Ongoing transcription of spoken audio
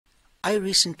I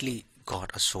recently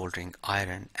got a soldering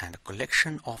iron and a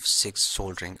collection of 6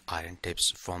 soldering iron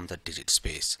tips from the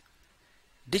DigitSpace.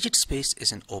 DigitSpace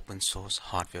is an open source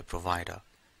hardware provider.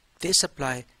 They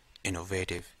supply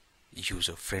innovative,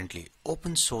 user-friendly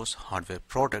open source hardware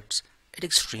products at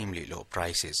extremely low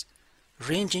prices,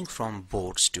 ranging from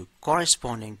boards to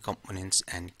corresponding components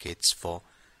and kits for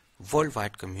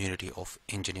worldwide community of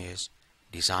engineers,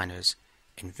 designers,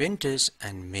 inventors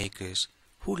and makers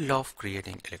who love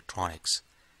creating electronics.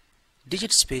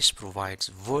 DigitSpace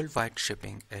provides worldwide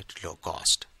shipping at low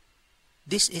cost.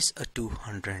 This is a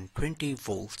 220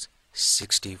 volts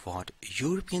 60 watt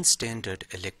European standard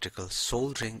electrical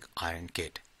soldering iron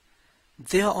kit.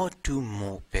 There are 2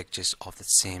 more packages of the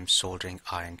same soldering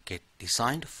iron kit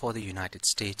designed for the United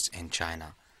States and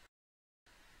China.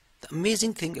 The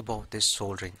amazing thing about this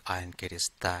soldering iron kit is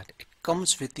that it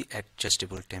comes with the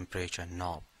adjustable temperature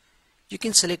knob. You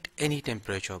can select any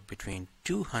temperature between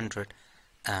 200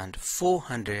 and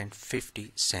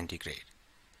 450 centigrade.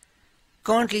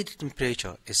 Currently the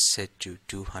temperature is set to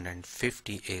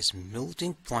 250 as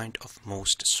melting point of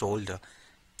most solder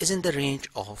is in the range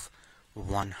of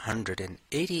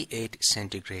 188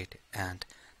 centigrade and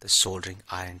the soldering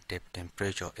iron tip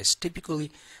temperature is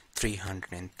typically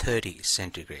 330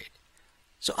 centigrade.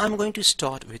 So I'm going to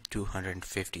start with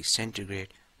 250 centigrade,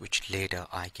 which later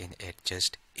I can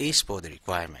adjust as per the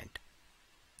requirement.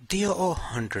 There are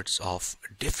hundreds of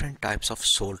different types of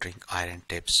soldering iron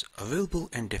tips available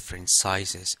in different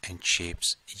sizes and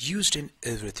shapes, used in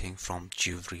everything from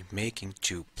jewelry making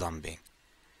to plumbing.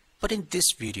 But in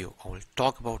this video I will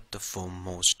talk about the 4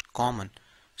 most common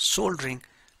soldering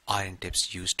iron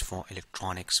tips used for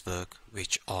electronics work,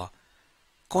 which are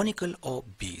conical or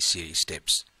B series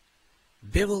tips,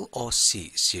 bevel or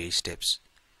C series tips,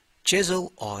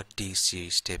 chisel or T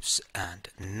series tips, and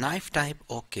knife type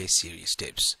or K series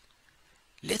tips.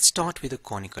 Let's start with the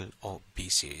conical or B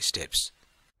series tips.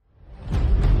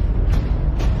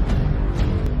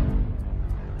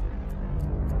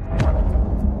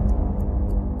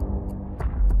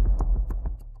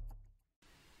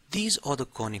 These are the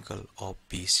conical or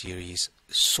B series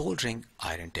soldering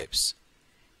iron tips.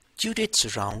 Due to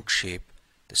its round shape,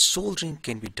 the soldering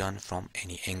can be done from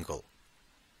any angle.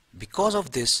 Because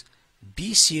of this,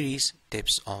 B series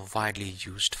tips are widely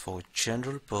used for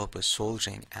general purpose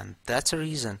soldering, and that's the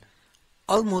reason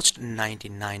almost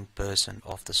 99%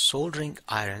 of the soldering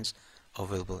irons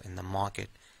available in the market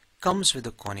comes with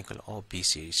the conical or B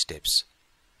series tips.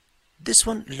 This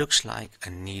one looks like a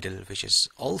needle, which is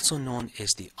also known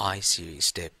as the I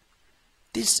series tip.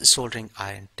 This soldering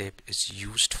iron tip is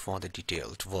used for the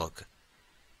detailed work.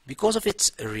 Because of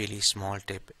its really small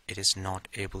tip, it is not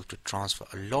able to transfer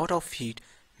a lot of heat,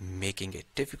 making it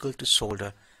difficult to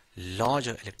solder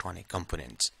larger electronic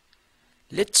components.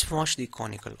 Let's watch the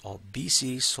conical or B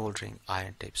series soldering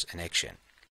iron tips in action.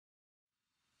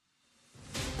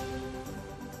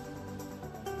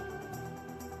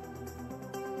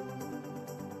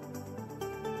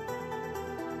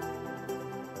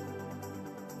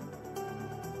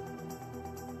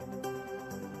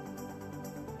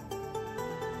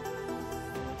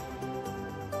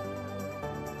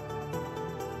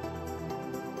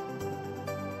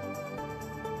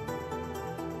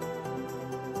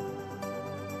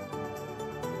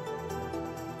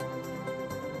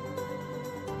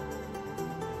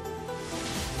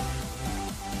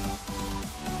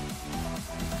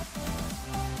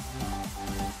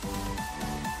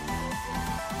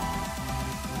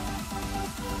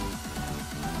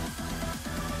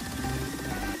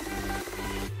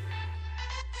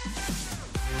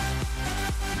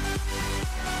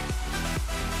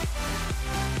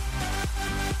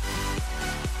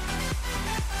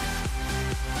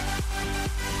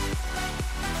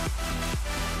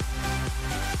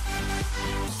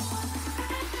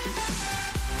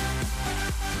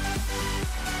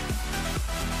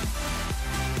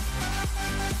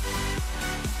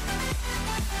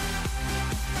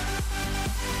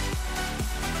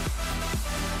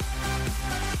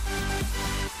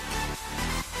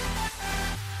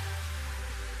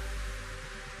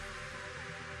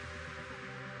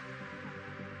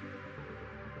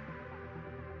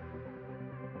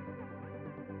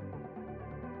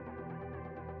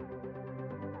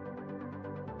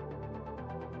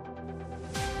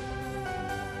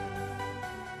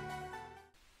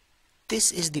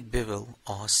 This is the bevel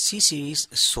or C series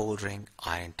soldering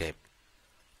iron tip.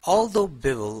 Although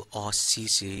bevel or C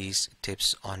series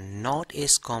tips are not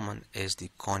as common as the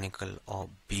conical or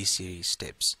B series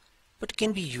tips, but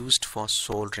can be used for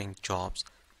soldering jobs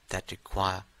that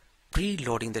require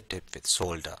preloading the tip with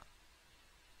solder.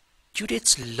 Due to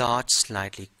its large,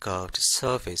 slightly curved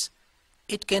surface,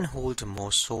 it can hold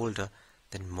more solder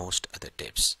than most other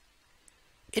tips.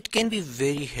 It can be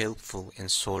very helpful in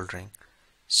soldering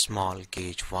small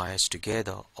gauge wires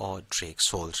together or Drake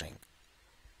soldering.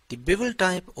 The bevel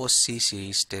type or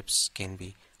C-series tips can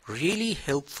be really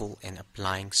helpful in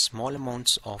applying small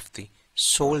amounts of the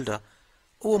solder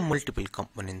over multiple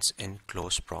components in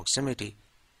close proximity,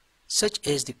 such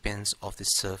as the pins of the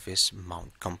surface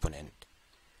mount component.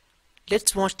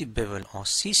 Let's watch the bevel or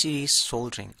C-series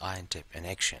soldering iron tip in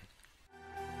action.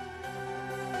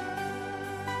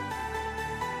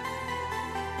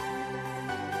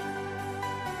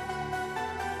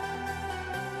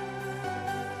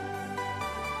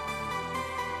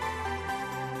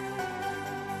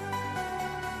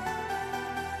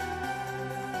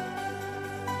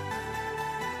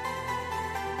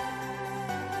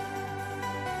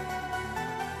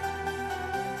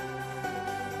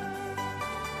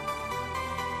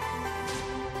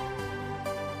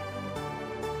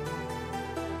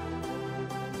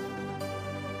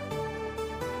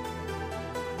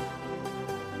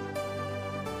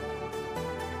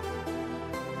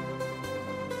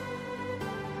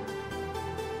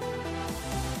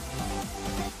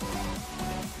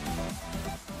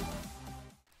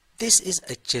 This is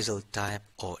a chisel type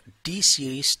or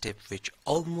D-series tip which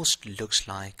almost looks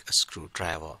like a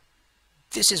screwdriver.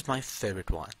 This is my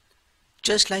favorite one.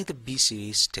 Just like the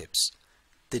B-series tips,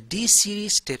 the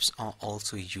D-series tips are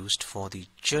also used for the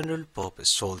general purpose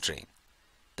soldering.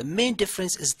 The main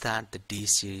difference is that the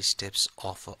D-series tips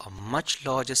offer a much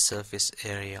larger surface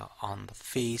area on the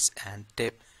face and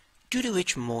tip, due to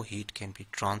which more heat can be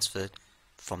transferred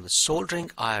from the soldering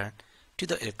iron to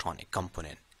the electronic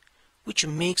component, which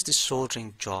makes the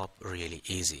soldering job really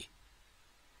easy.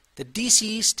 The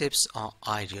D-series tips are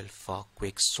ideal for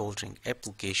quick soldering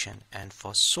application and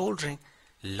for soldering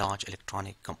large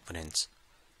electronic components.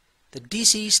 The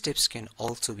D-series tips can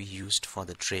also be used for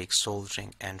the Drake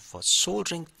soldering and for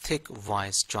soldering thick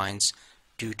wires joints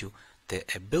due to their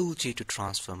ability to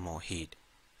transfer more heat.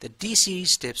 The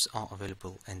D-series tips are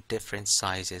available in different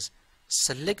sizes.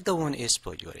 Select the one as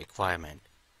per your requirement.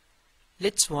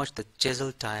 Let's watch the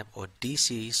chisel type or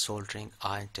D-series soldering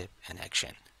iron tip in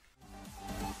action.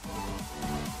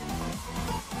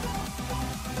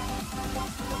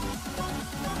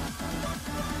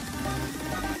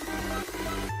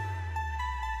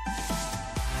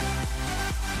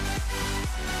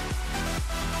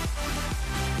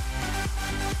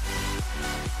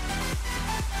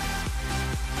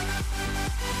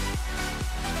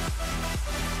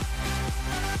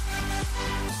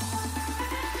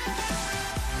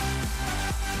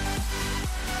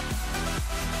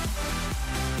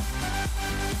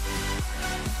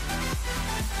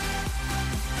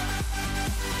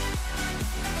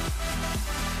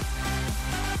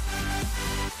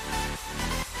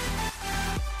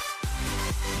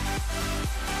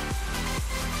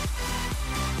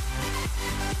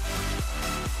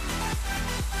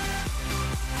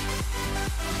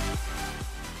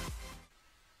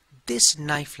 This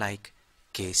knife-like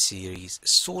K-series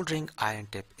soldering iron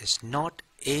tip is not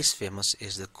as famous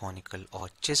as the conical or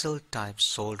chisel type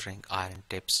soldering iron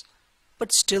tips,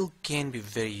 but still can be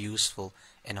very useful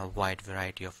in a wide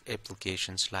variety of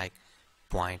applications like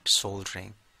point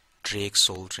soldering, Drake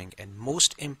soldering, and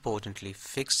most importantly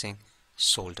fixing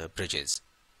solder bridges.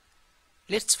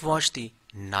 Let's watch the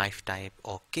knife type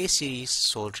or K-series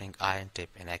soldering iron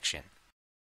tip in action.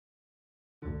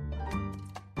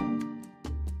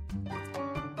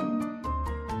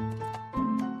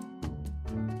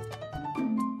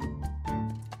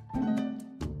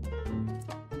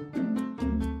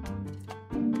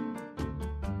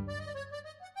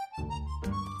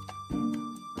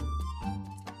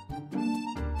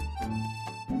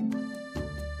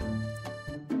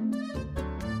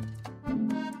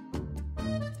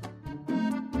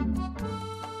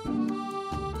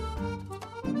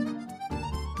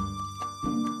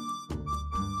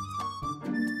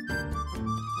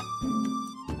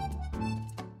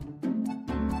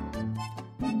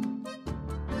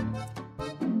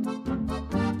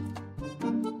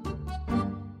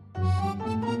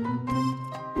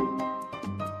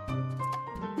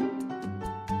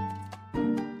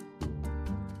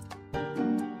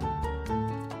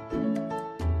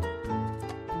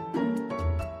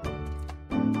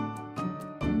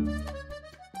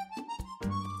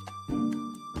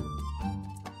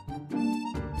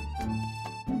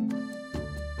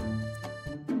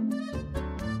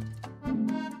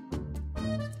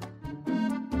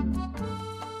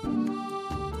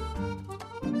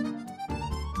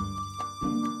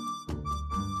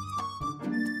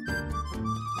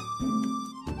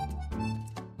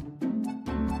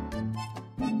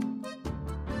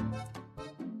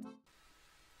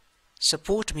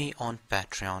 Support me on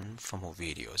Patreon for more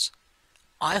videos.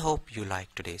 I hope you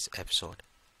liked today's episode.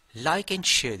 Like and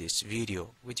share this video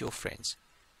with your friends.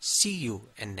 See you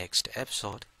in next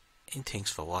episode, and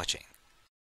thanks for watching.